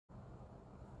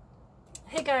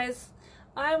Hey guys,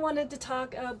 I wanted to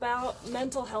talk about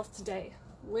mental health today,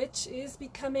 which is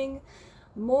becoming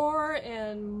more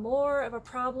and more of a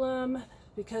problem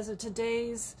because of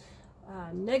today's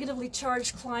negatively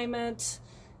charged climate.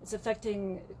 It's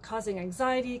causing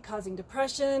anxiety, causing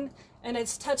depression, and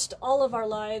it's touched all of our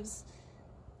lives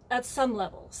at some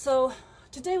level. So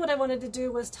today what I wanted to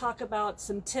do was talk about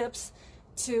some tips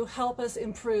to help us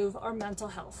improve our mental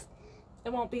health.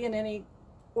 It won't be in any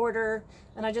order,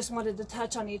 and I just wanted to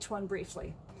touch on each one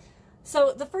briefly.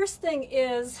 So the first thing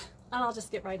is, and I'll just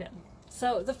get right in.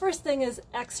 So the first thing is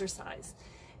exercise.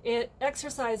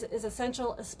 Exercise is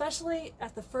essential, especially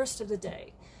at the first of the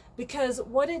day, because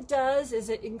what it does is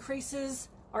it increases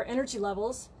our energy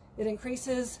levels, it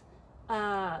increases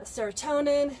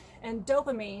serotonin and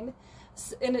dopamine,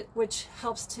 which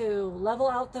helps to level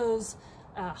out those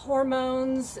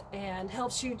hormones and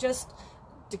helps you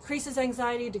decreases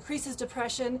anxiety, decreases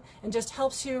depression, and just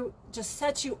sets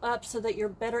you up so that you're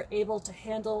better able to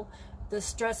handle the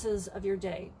stresses of your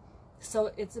day.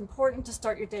 So it's important to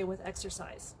start your day with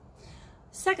exercise.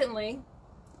 Secondly,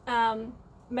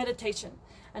 meditation.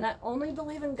 And I only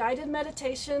believe in guided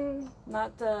meditation,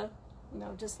 not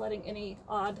just letting any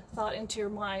odd thought into your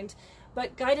mind,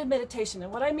 but guided meditation.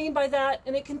 And what I mean by that,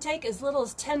 and it can take as little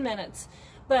as 10 minutes,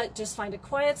 but just find a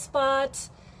quiet spot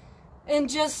and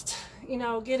just,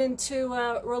 get into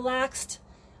a relaxed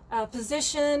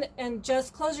position and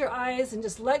just close your eyes and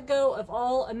just let go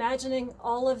of imagining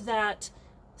all of that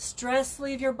stress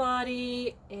leave your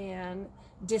body and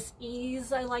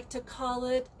dis-ease, I like to call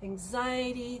it,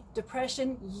 anxiety,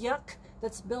 depression, yuck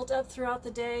that's built up throughout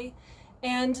the day,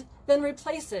 and then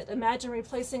replace it. Imagine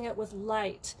replacing it with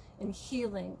light and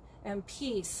healing and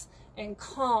peace and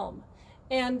calm.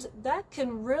 And that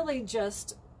can really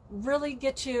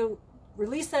get you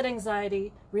release that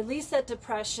anxiety, release that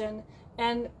depression,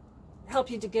 and help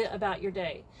you to get about your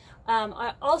day.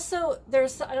 I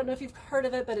don't know if you've heard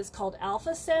of it, but it's called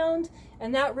Alpha Sound,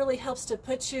 and that really helps to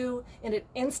put you in an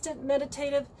instant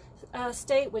meditative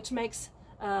state, which makes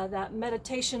that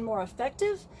meditation more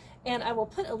effective. And I will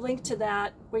put a link to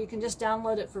that where you can just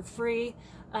download it for free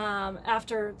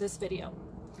after this video.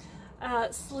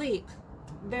 Sleep.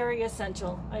 Very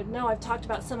essential. I know I've talked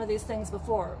about some of these things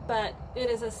before, but it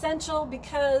is essential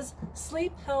because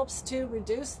sleep helps to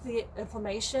reduce the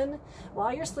inflammation.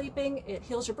 While you're sleeping, it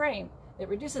heals your brain. It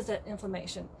reduces that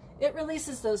inflammation. It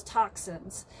releases those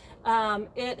toxins.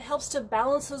 It helps to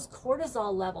balance those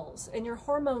cortisol levels and your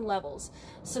hormone levels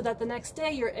so that the next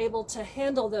day you're able to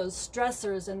handle those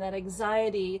stressors and that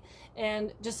anxiety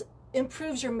and just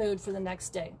improves your mood for the next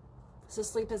day. So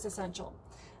sleep is essential.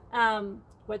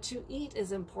 What you eat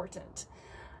is important.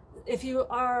 If you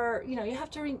are, you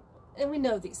have to, and we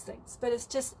know these things, but it's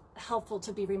just helpful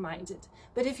to be reminded.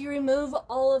 But if you remove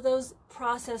all of those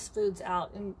processed foods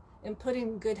out and put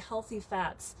in good healthy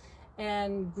fats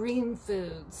and green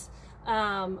foods,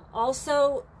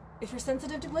 also, if you're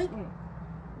sensitive to gluten,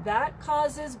 that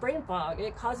causes brain fog,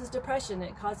 it causes depression,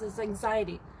 it causes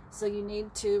anxiety. So you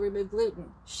need to remove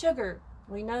gluten. Sugar.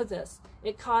 We know this.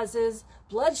 It causes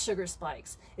blood sugar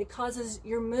spikes. It causes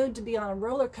your mood to be on a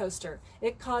roller coaster.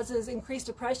 It causes increased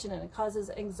depression and it causes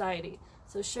anxiety.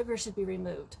 So sugar should be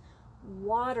removed.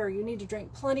 Water, you need to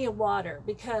drink plenty of water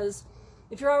because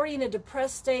if you're already in a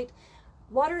depressed state,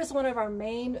 water is one of our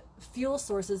main fuel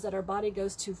sources that our body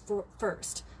goes to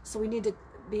first. So we need to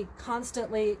be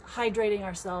constantly hydrating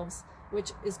ourselves,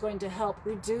 which is going to help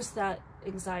reduce that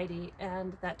anxiety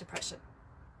and that depression.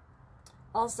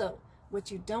 Also, what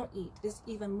you don't eat is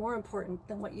even more important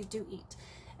than what you do eat.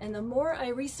 And the more I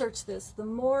research this, the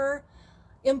more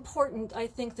important I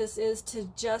think this is to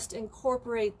just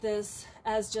incorporate this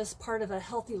as just part of a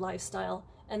healthy lifestyle,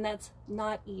 and that's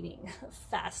not eating,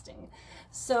 fasting.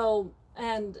 So,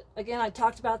 and again, I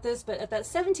talked about this, but at that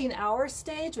 17-hour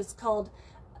stage, it's called,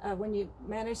 when you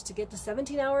manage to get to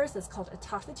 17 hours, that's called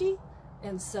autophagy.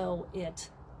 And so it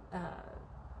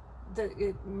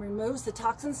removes the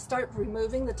toxins, start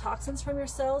removing the toxins from your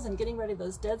cells and getting rid of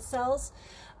those dead cells,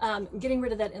 getting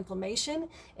rid of that inflammation.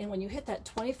 And when you hit that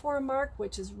 24-hour mark,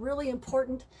 which is really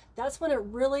important, that's when it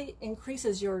really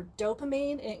increases your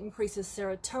dopamine, it increases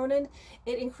serotonin,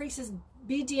 it increases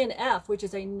BDNF, which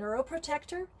is a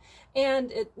neuroprotector,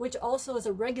 and which also is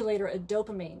a regulator of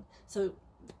dopamine. So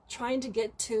trying to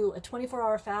get to a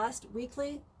 24-hour fast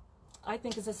weekly, I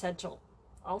think is essential.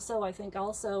 Also, I think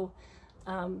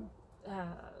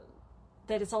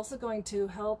that it's also going to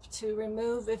help to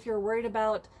remove, if you're worried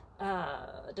about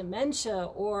dementia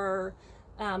or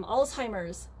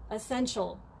Alzheimer's,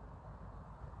 essential.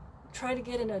 Try to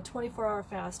get in a 24-hour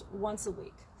fast once a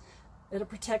week. It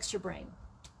protects your brain.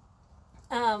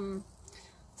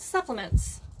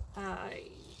 Supplements.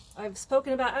 I've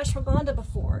spoken about ashwagandha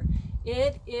before.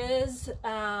 It is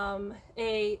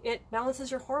it balances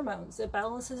your hormones. It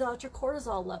balances out your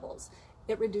cortisol levels.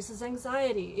 It reduces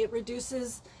anxiety. It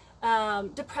reduces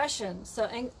depression. So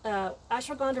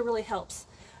ashwagandha really helps.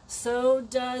 So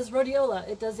does rhodiola.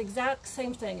 It does the exact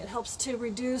same thing. It helps to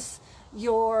reduce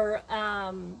your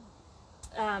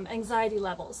anxiety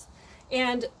levels.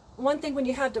 And one thing, when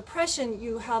you have depression,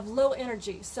 you have low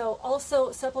energy. So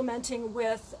also supplementing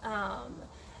with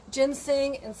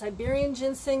ginseng and Siberian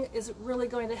ginseng is really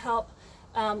going to help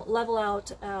level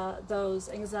out those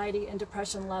anxiety and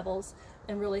depression levels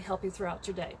and really help you throughout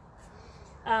your day.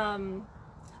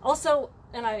 Also,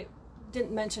 and I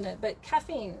didn't mention it, but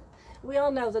caffeine. We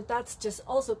all know that that's just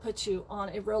also puts you on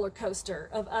a roller coaster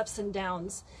of ups and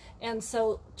downs. And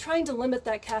so trying to limit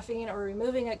that caffeine or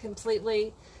removing it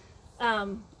completely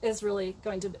is really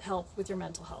going to help with your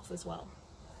mental health as well.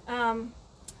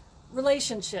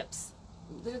 Relationships.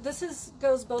 This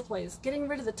goes both ways. Getting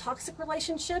rid of the toxic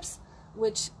relationships,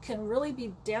 which can really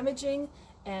be damaging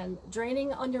and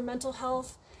draining on your mental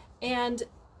health, and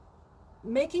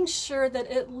making sure that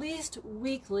at least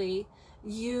weekly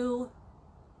you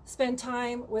spend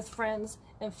time with friends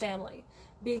and family,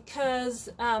 because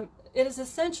it is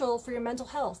essential for your mental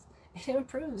health. It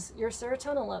improves your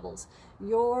serotonin levels,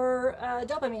 your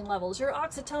dopamine levels, your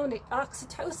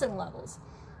oxytocin levels,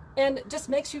 and just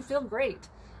makes you feel great.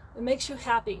 It makes you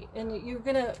happy, and you're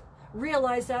going to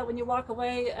realize that when you walk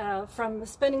away from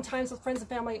spending time with friends and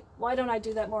family. Why don't I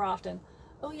do that more often?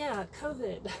 Oh yeah,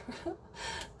 COVID.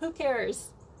 Who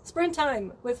cares? Spend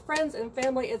time with friends and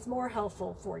family. It's more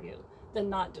helpful for you than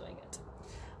not doing it.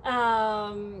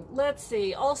 Let's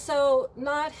see. Also,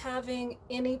 not having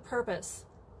any purpose.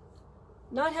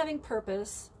 Not having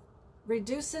purpose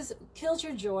kills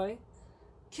your joy,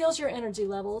 kills your energy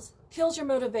levels, kills your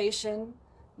motivation.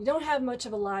 You don't have much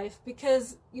of a life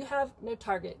because you have no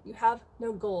target, you have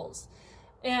no goals,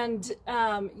 and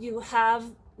you have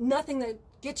nothing that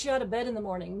gets you out of bed in the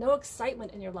morning, no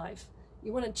excitement in your life.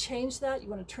 You want to change that, you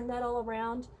want to turn that all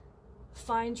around.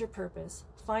 Find your purpose,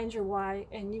 find your why,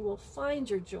 and you will find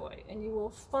your joy, and you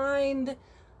will find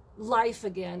life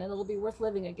again, and it'll be worth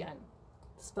living again.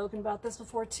 I've spoken about this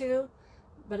before too,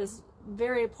 but it's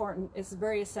very important, it's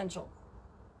very essential.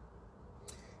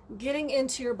 Getting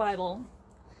into your Bible.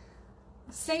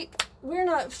 We're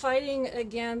not fighting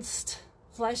against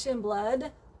flesh and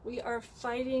blood. We are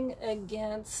fighting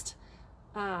against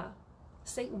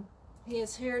Satan. He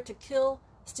is here to kill,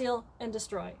 steal, and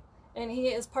destroy. And he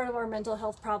is part of our mental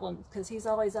health problem because he's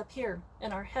always up here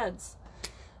in our heads,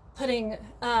 putting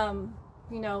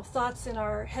thoughts in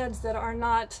our heads that are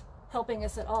not helping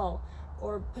us at all,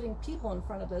 or putting people in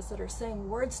front of us that are saying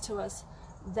words to us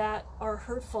that are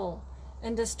hurtful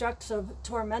and destructive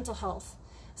to our mental health.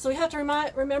 So we have to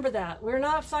remember that. We're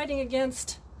not fighting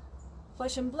against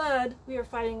flesh and blood. We are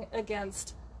fighting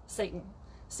against Satan.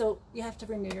 So you have to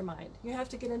renew your mind. You have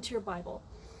to get into your Bible.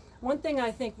 One thing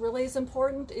I think really is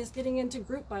important is getting into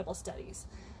group Bible studies,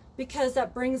 because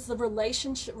that brings the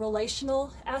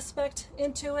relational aspect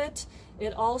into it.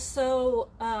 It also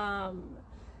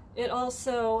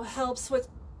helps with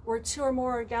where two or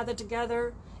more are gathered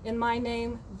together in my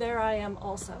name, there I am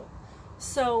also.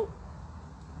 So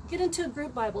get into a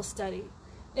group Bible study,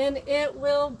 and it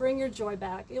will bring your joy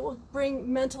back. It will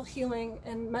bring mental healing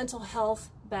and mental health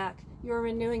back. You're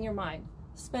renewing your mind.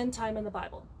 Spend time in the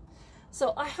Bible.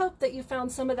 So I hope that you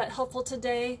found some of that helpful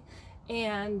today,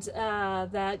 and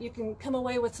that you can come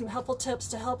away with some helpful tips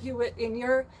to help you in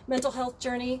your mental health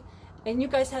journey. And you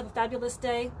guys have a fabulous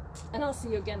day, and I'll see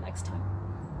you again next time.